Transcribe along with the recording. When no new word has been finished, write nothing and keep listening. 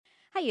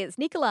Hey, it's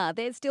Nicola.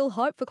 There's still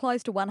hope for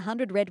close to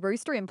 100 Red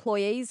Rooster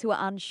employees who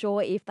are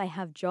unsure if they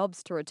have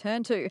jobs to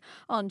return to.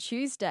 On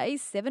Tuesday,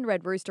 7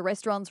 Red Rooster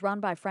restaurants run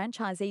by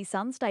franchisee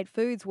Sunstate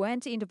Foods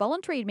went into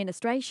voluntary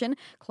administration,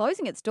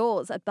 closing its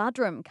doors at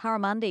Buderim,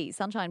 Curramundi,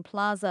 Sunshine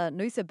Plaza,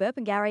 Noosa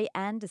Burpengary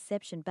and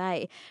Deception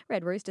Bay.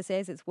 Red Rooster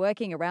says it's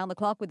working around the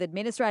clock with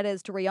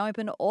administrators to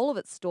reopen all of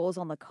its stores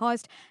on the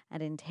coast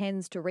and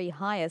intends to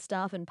rehire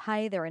staff and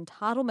pay their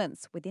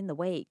entitlements within the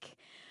week.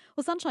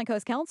 Well, Sunshine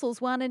Coast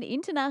Council's won an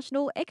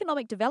International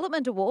Economic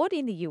Development Award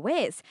in the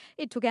US.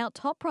 It took out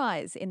top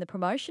prize in the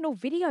promotional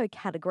video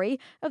category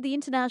of the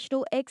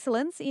International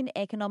Excellence in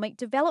Economic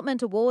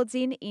Development Awards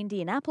in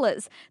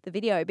Indianapolis. The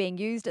video being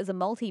used as a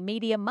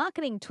multimedia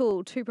marketing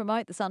tool to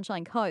promote the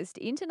Sunshine Coast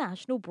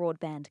international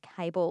broadband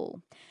cable.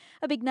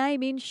 A big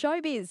name in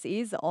showbiz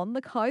is on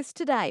the coast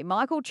today.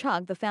 Michael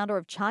Chugg, the founder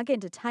of Chugg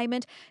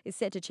Entertainment, is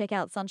set to check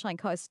out Sunshine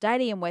Coast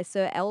Stadium where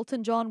Sir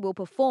Elton John will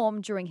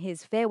perform during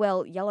his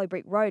farewell Yellow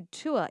Brick Road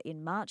tour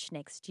in March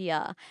next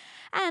year.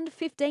 And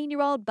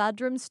 15-year-old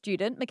Buderim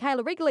student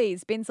Michaela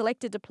Wrigley's been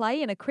selected to play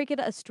in a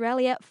Cricket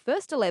Australia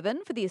First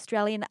 11 for the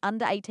Australian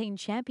Under-18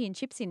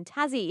 Championships in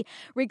Tassie.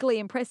 Wrigley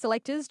impressed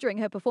selectors during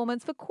her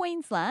performance for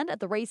Queensland at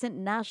the recent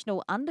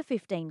National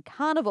Under-15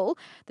 Carnival.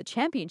 The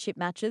championship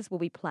matches will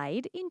be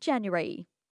played in January.